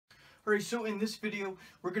Alright, so in this video,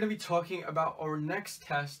 we're going to be talking about our next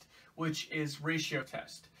test, which is ratio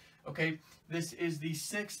test. Okay, this is the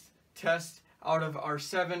 6th test out of our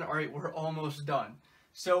 7. Alright, we're almost done.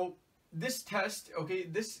 So this test, okay,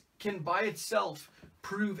 this can by itself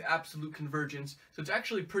prove absolute convergence. So it's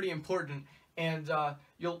actually pretty important, and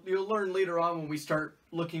you'll learn later on when we start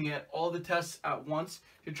looking at all the tests at once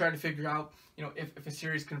to try to figure out, if a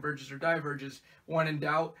series converges or diverges. When in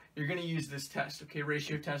doubt, you're going to use this test. Okay,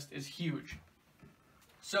 ratio test is huge.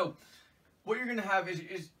 So what you're going to have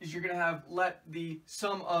is you're going to have let the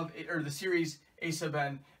sum of, or the series a sub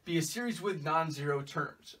n be a series with non-zero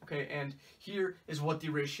terms. Okay, and here is what the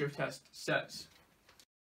ratio test says.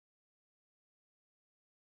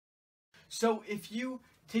 So if you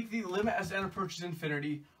take the limit as n approaches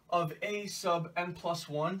infinity of a sub n plus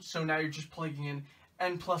 1, so now you're just plugging in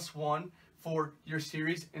n plus 1 for your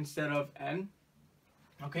series instead of n.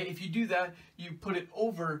 Okay, if you do that, you put it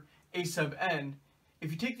over a sub n.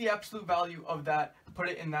 If you take the absolute value of that, put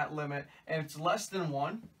it in that limit, and it's less than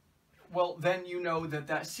 1, well, then you know that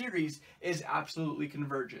that series is absolutely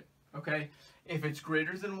convergent. Okay, if it's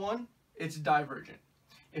greater than 1, it's divergent.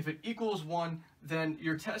 If it equals 1, then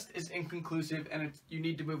your test is inconclusive and you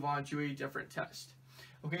need to move on to a different test.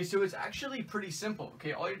 Okay, so it's actually pretty simple.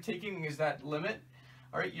 Okay, all you're taking is that limit.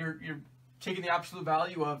 All right, you're taking the absolute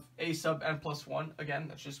value of a sub n plus 1. Again,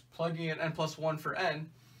 that's just plugging in n plus 1 for n,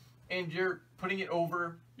 and you're putting it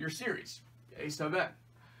over your series, a sub n.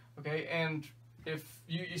 Okay, and if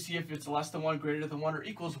you see if it's less than 1, greater than 1, or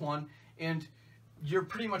equals 1, and you're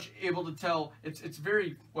pretty much able to tell. It's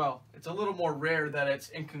very, well, it's a little more rare that it's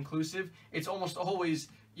inconclusive. It's almost always,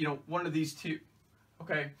 one of these two.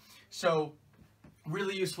 Okay, so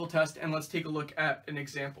really useful test, and let's take a look at an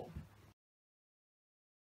example.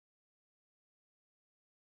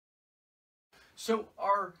 So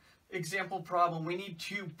our example problem, we need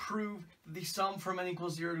to prove the sum from n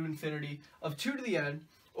equals 0 to infinity of 2 to the n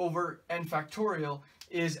over n factorial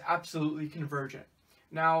is absolutely convergent.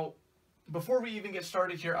 Now, before we even get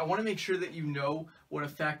started here, I want to make sure that you know what a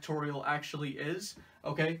factorial actually is.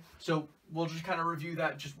 Okay, so we'll just kind of review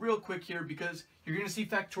that just real quick here, because you're going to see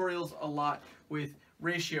factorials a lot with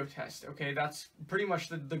ratio test. Okay, that's pretty much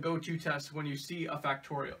the go-to test when you see a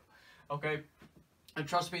factorial. Okay, and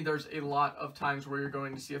trust me, there's a lot of times where you're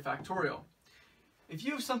going to see a factorial. If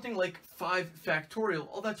you have something like 5 factorial,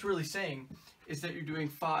 all that's really saying is that you're doing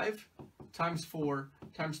 5 times 4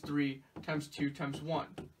 times 3 times 2 times 1.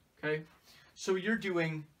 Okay, so you're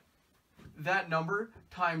doing that number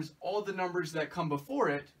times all the numbers that come before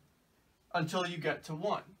it until you get to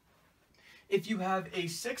 1. If you have a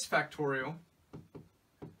 6 factorial,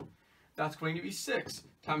 that's going to be 6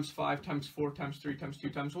 times 5 times 4 times 3 times 2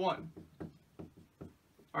 times 1.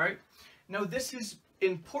 Alright, now this is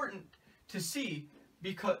important to see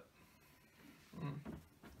because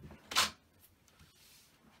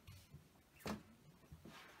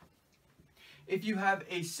if you have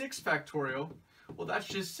a 6 factorial, well, that's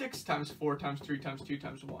just 6 times 4 times 3 times 2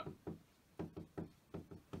 times 1.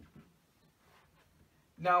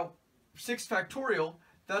 Now, 6 factorial,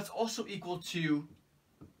 that's also equal to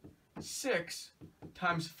 6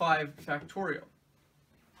 times 5 factorial.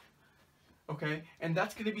 Okay, and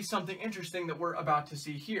that's going to be something interesting that we're about to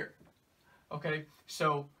see here. Okay,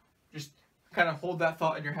 so just kind of hold that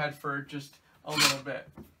thought in your head for just a little bit.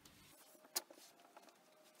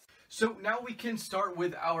 So now we can start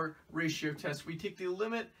with our ratio test. We take the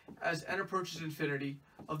limit as n approaches infinity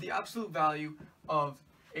of the absolute value of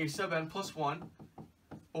a sub n plus 1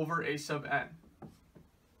 over a sub n.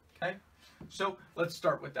 Okay, so let's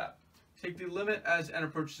start with that. Take the limit as n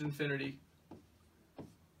approaches infinity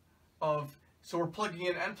of, so we're plugging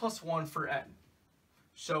in n plus 1 for n.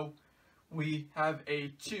 So we have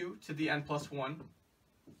a 2 to the n plus 1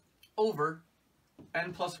 over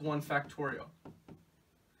n plus 1 factorial.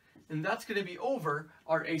 And that's going to be over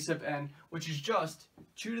our a sub n, which is just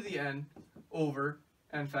 2 to the n over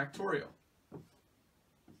n factorial.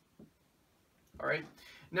 Alright,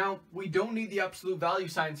 now we don't need the absolute value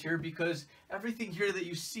signs here because everything here that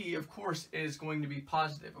you see, of course, is going to be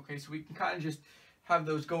positive. Okay, so we can kind of just have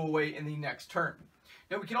those go away in the next term.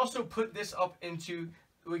 Now we can also put this up into,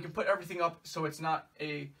 we can put everything up so it's not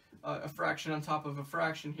a fraction on top of a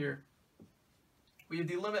fraction here. We have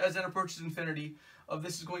the limit as n approaches infinity of,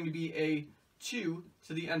 this is going to be a 2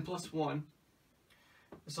 to the n plus 1.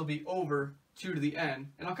 This will be over 2 to the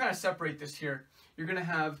n. And I'll kind of separate this here. You're going to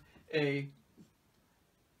have a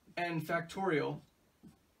n factorial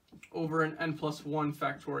over an n plus 1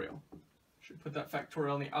 factorial. Should put that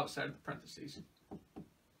factorial on the outside of the parentheses.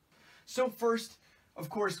 So first, of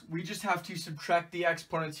course, we just have to subtract the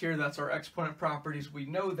exponents here. That's our exponent properties. We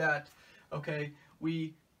know that, okay?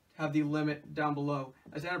 We have the limit down below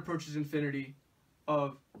as n approaches infinity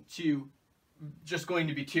of 2, just going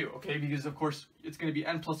to be 2, okay? Because, of course, it's going to be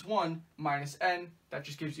n plus 1 minus n. That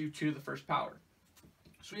just gives you 2 to the first power.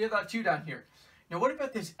 So we have that 2 down here. Now, what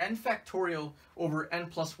about this n factorial over n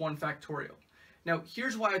plus 1 factorial? Now,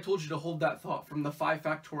 here's why I told you to hold that thought from the 5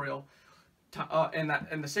 factorial to,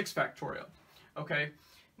 and the 6 factorial. Okay,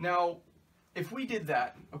 now if we did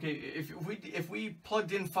that, okay, if we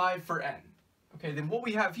plugged in 5 for n, okay, then what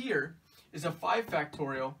we have here is a 5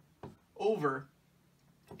 factorial over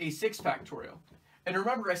a 6 factorial. And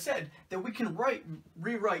remember, I said that we can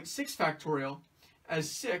rewrite 6 factorial as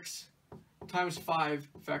 6 times 5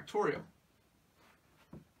 factorial.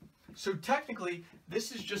 So technically,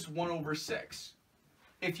 this is just 1 over 6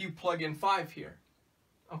 if you plug in 5 here.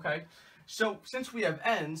 Okay, so since we have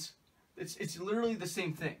n's, it's literally the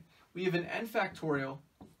same thing. We have an n factorial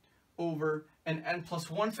over an n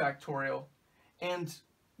plus 1 factorial, and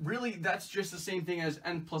really that's just the same thing as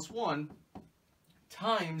n plus 1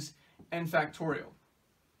 times n factorial.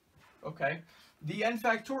 Okay, the n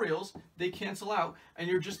factorials, they cancel out, and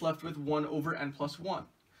you're just left with 1 over n plus 1.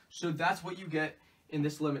 So that's what you get in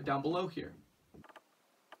this limit down below here.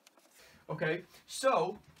 Okay,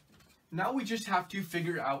 so now we just have to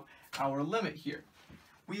figure out our limit here.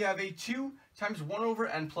 We have a 2 times 1 over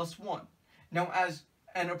n plus 1. Now, as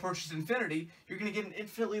n approaches infinity, you're going to get an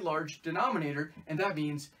infinitely large denominator, and that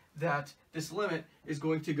means that this limit is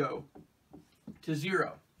going to go to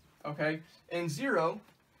 0. Okay, and 0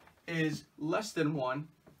 is less than 1,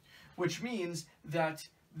 which means that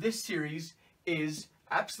this series is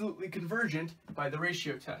absolutely convergent by the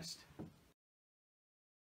ratio test.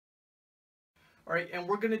 Alright, and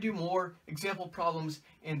we're going to do more example problems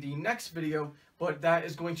in the next video, but that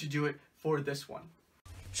is going to do it for this one.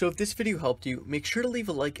 So if this video helped you, make sure to leave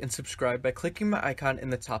a like and subscribe by clicking my icon in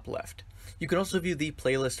the top left. You can also view the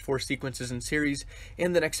playlist for sequences and series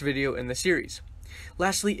in the next video in the series.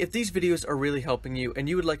 Lastly, if these videos are really helping you and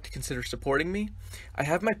you would like to consider supporting me, I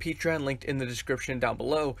have my Patreon linked in the description down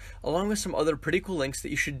below, along with some other pretty cool links that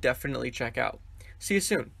you should definitely check out. See you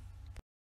soon.